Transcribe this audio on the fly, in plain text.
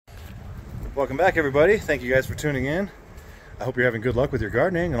Welcome back, everybody. Thank you guys for tuning in. I hope you're having good luck with your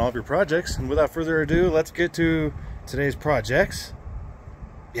gardening and all of your projects. And without further ado, let's get to today's projects.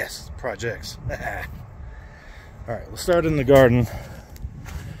 Yes, projects. All right, we'll start in the garden.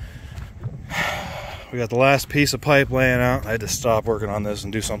 We got the last piece of pipe laying out. I had to stop working on this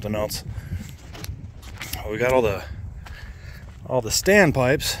and do something else. We got all the stand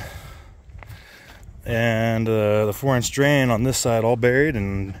pipes and the 4-inch drain on this side all buried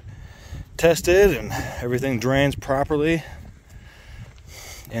and tested, and everything drains properly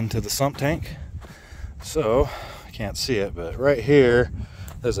into the sump tank. So I can't see it, but right here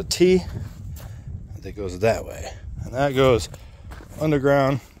there's a T that goes that way, and that goes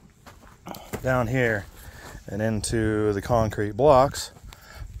underground down here and into the concrete blocks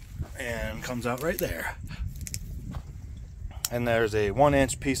and comes out right there. And there's a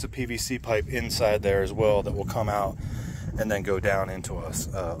 1-inch piece of PVC pipe inside there as well that will come out and then go down into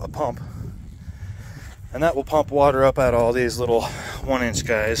a pump. And that will pump water up out of all these little 1-inch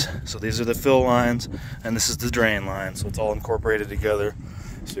guys. So these are the fill lines, and this is the drain line. So it's all incorporated together,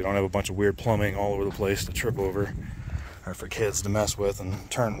 so you don't have a bunch of weird plumbing all over the place to trip over, or for kids to mess with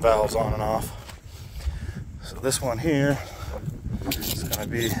and turn valves on and off. So this one here is going to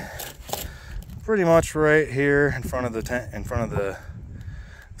be pretty much right here in front of the tent, in front of the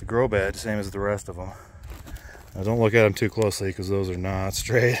grow bed, same as the rest of them. Now don't look at them too closely because those are not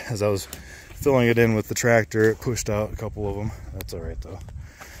straight. As I was filling it in with the tractor, it pushed out a couple of them. That's all right though.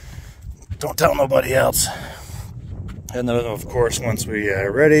 Don't tell nobody else. And then of course, once we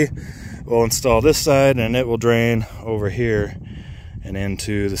are ready, we'll install this side, and it will drain over here and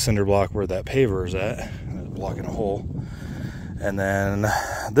into the cinder block where that paver is at, blocking a hole. And then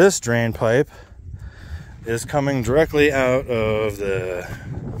this drain pipe is coming directly out of the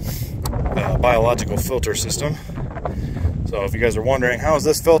biological filter system. So if you guys are wondering, how is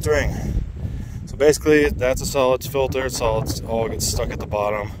this filtering? So basically, that's a solids filter. Solids all get stuck at the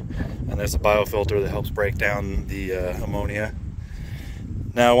bottom, and there's a biofilter that helps break down the ammonia.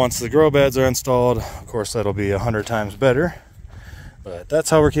 Now, once the grow beds are installed, of course, that'll be 100 times better. But that's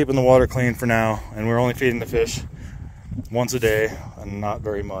how we're keeping the water clean for now, and we're only feeding the fish once a day, and not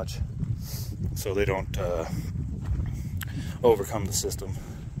very much, so they don't overcome the system.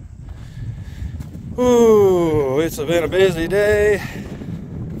 Ooh, it's been a busy day.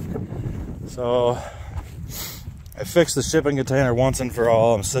 So I fixed the shipping container once and for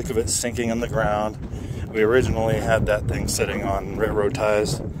all. I'm sick of it sinking in the ground. We originally had that thing sitting on railroad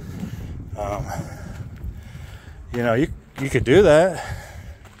ties. You know, you could do that,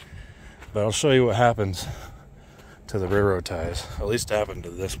 but I'll show you what happens to the railroad ties. At least it happened to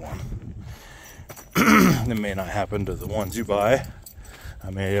this one. It may not happen to the ones you buy.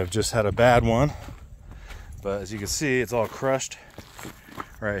 I may have just had a bad one, but as you can see, it's all crushed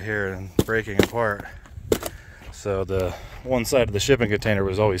right here and breaking apart. So the one side of the shipping container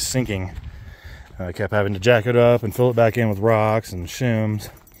was always sinking. I kept having to jack it up and fill it back in with rocks and shims.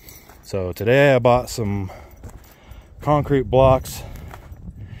 So today I bought some concrete blocks,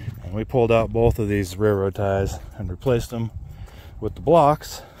 and we pulled out both of these railroad ties and replaced them with the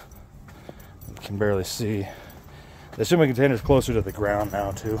blocks. You can barely see. The shipping container is closer to the ground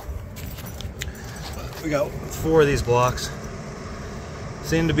now too. We got 4 of these blocks.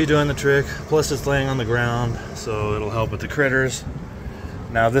 Seem to be doing the trick. Plus it's laying on the ground, so it'll help with the critters.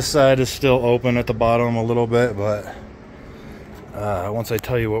 Now this side is still open at the bottom a little bit, but once I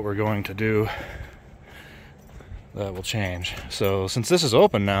tell you what we're going to do, that will change. So since this is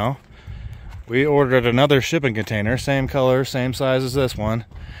open now, we ordered another shipping container, same color, same size as this one,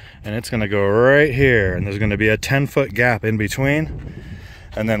 and it's going to go right here, and there's going to be a 10-foot gap in between,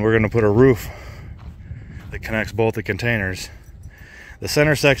 and then we're going to put a roof that connects both the containers. The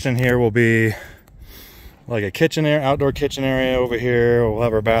center section here will be like a kitchen area, outdoor kitchen area over here. We'll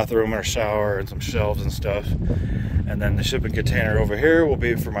have our bathroom and our shower and some shelves and stuff. And then the shipping container over here will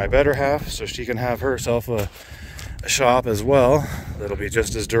be for my better half, so she can have herself a shop as well. That'll be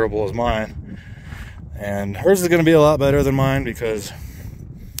just as durable as mine. And hers is going to be a lot better than mine, because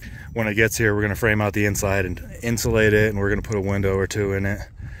when it gets here, we're going to frame out the inside and insulate it, and we're going to put a window or 2 in it.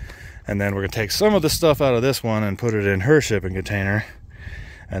 And then we're going to take some of the stuff out of this one and put it in her shipping container.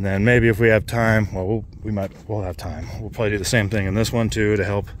 And then maybe if we have time, well, we'll have time. We'll probably do the same thing in this one too, to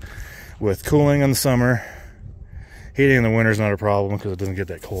help with cooling in the summer. Heating in the winter is not a problem because it doesn't get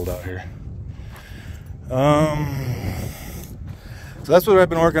that cold out here. So that's what I've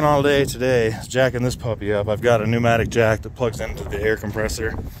been working on today, is jacking this puppy up. I've got a pneumatic jack that plugs into the air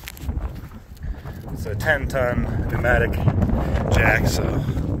compressor. It's a 10-ton pneumatic jack, so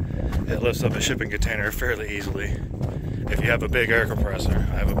it lifts up a shipping container fairly easily. if you have a big air compressor.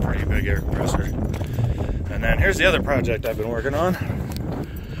 I have a pretty big air compressor. And then here's the other project I've been working on.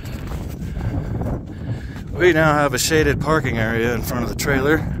 We now have a shaded parking area in front of the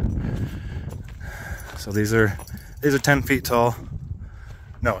trailer. So these are 10 feet tall.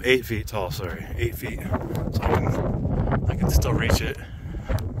 No, 8 feet tall, sorry. 8 feet. So I can still reach it.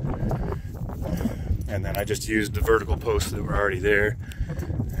 And then I just used the vertical posts that were already there.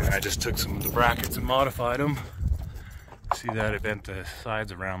 And I just took some of the brackets and modified them. See that? It bent the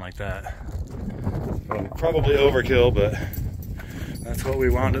sides around like that. Probably overkill, but that's what we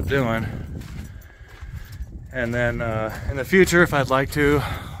wound up doing. And then in the future, if I'd like to,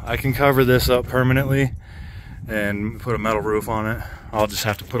 I can cover this up permanently and put a metal roof on it. I'll just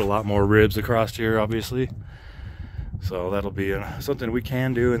have to put a lot more ribs across here, obviously. So that'll be something we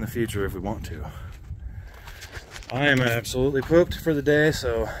can do in the future if we want to. I am absolutely pooped for the day,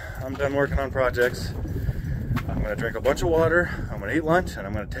 so I'm done working on projects. I'm going to drink a bunch of water, I'm going to eat lunch, and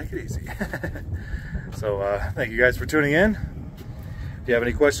I'm going to take it easy. So thank you guys for tuning in. If you have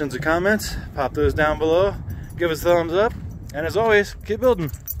any questions or comments, pop those down below. Give us a thumbs up. And as always, keep building.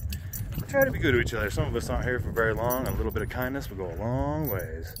 Try to be good to each other. Some of us aren't here for very long. A little bit of kindness will go a long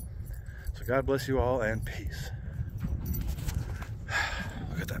ways. So God bless you all and peace.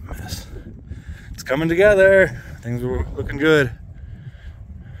 Look at that mess. It's coming together. Things are looking good.